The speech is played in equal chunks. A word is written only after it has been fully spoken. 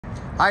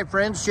Hi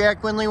friends,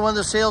 Jack Winley, one of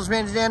the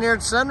salesmen down here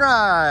at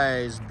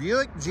Sunrise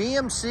Buick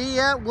GMC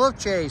at Wolf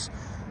Chase.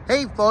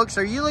 Hey folks,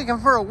 are you looking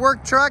for a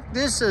work truck?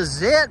 This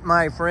is it,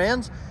 my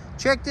friends.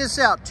 Check this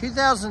out,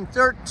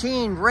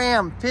 2013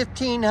 Ram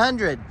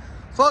 1500.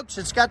 Folks,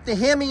 it's got the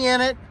Hemi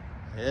in it.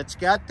 It's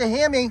got the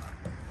Hemi.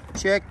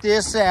 Check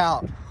this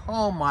out.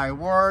 Oh my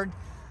word.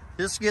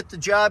 This will get the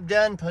job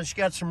done, plus you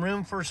got some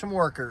room for some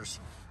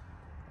workers.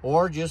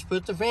 Or just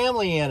put the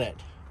family in it.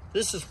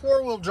 This is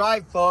four-wheel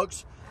drive,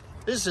 folks.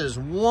 This is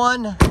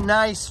one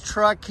nice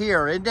truck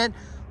here, isn't it?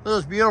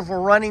 Those beautiful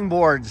running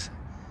boards.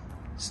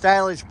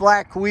 Stylish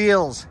black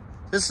wheels.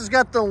 This has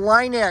got the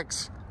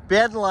Line-X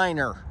bed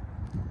liner.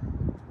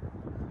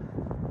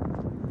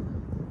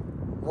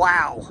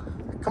 Wow.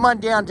 Come on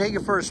down, take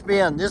it for a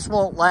spin. This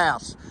won't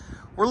last.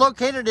 We're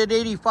located at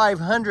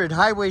 8500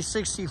 Highway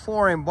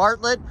 64 in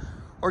Bartlett,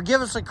 or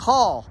give us a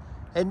call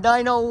at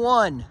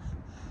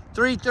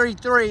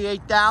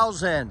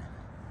 901-333-8000.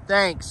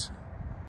 Thanks.